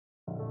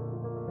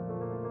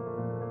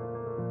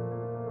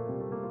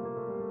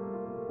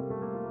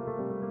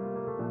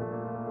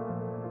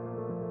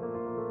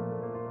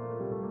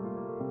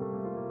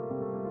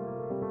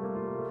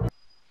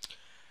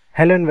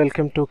Hello and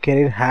welcome to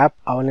Career HAP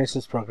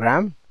Analysis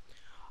Program.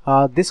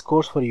 This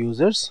course for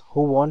users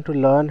who want to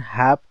learn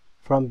HAP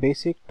from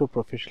basic to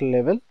professional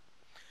level.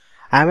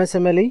 I am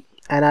SMLE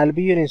and I'll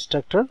be your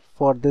instructor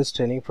for this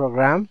training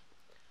program.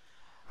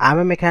 I am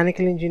a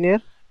mechanical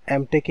engineer,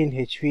 M.Tech in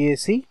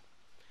HVAC.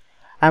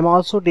 I am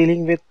also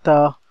dealing with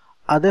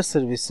other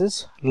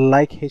services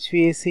like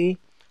HVAC,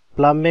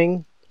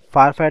 plumbing,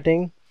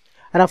 firefighting,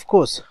 and of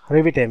course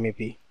Revit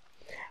M.E.P.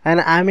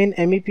 And I am in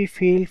M.E.P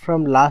field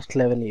from last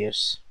 11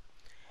 years.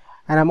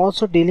 And I'm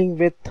also dealing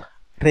with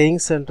training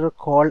center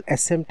called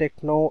SM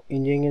Techno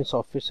Engineering and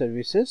Software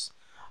Services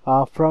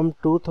from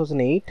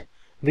 2008,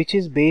 which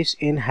is based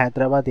in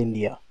Hyderabad,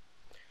 India.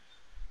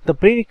 The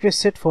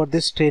prerequisite for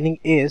this training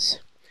is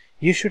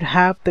you should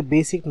have the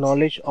basic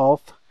knowledge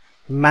of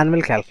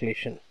manual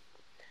calculation.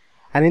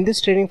 And in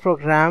this training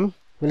program,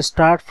 we'll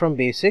start from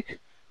basic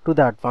to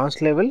the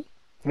advanced level,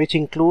 which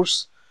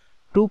includes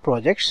 2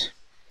 projects.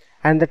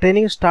 And the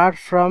training starts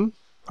from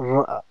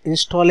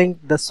installing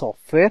the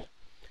software.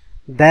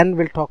 Then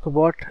we'll talk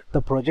about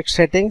the project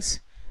settings,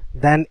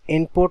 then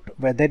input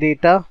weather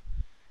data,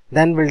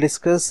 then we'll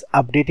discuss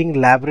updating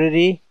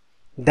library,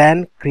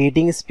 then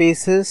creating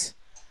spaces,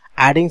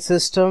 adding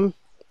system,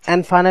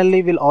 and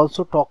finally we'll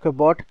also talk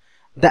about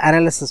the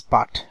analysis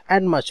part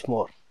and much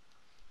more.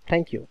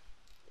 Thank you.